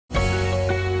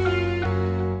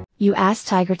You ask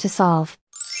Tiger to solve.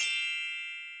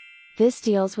 This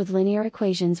deals with linear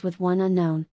equations with one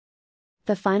unknown.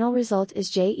 The final result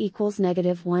is j equals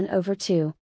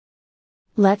 -1/2.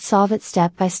 Let's solve it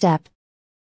step by step.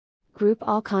 Group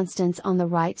all constants on the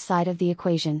right side of the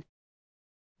equation.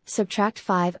 Subtract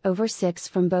 5/6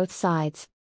 from both sides.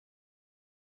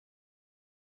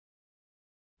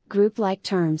 Group like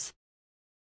terms.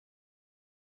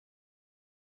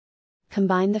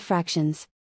 Combine the fractions.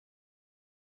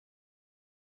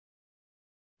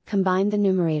 Combine the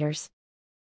numerators.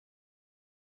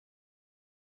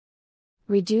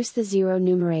 Reduce the zero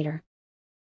numerator.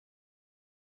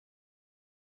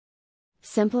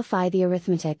 Simplify the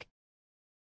arithmetic.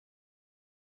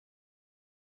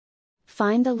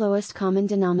 Find the lowest common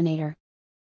denominator.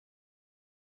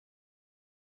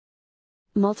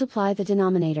 Multiply the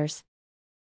denominators.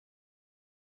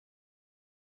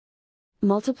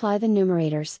 Multiply the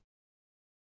numerators.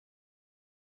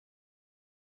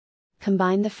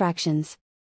 Combine the fractions.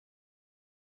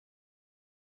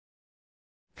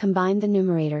 Combine the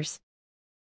numerators.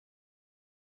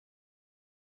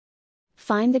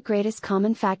 Find the greatest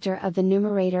common factor of the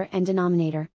numerator and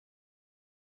denominator.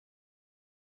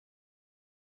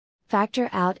 Factor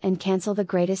out and cancel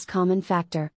the greatest common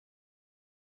factor.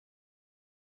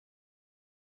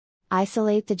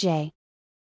 Isolate the j.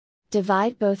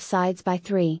 Divide both sides by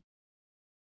 3.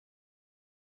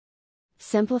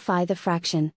 Simplify the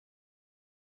fraction.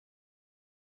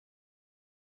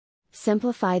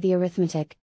 Simplify the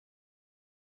arithmetic.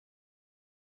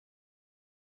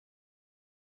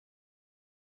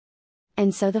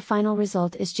 And so the final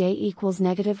result is j equals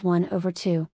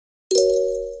 -1/2.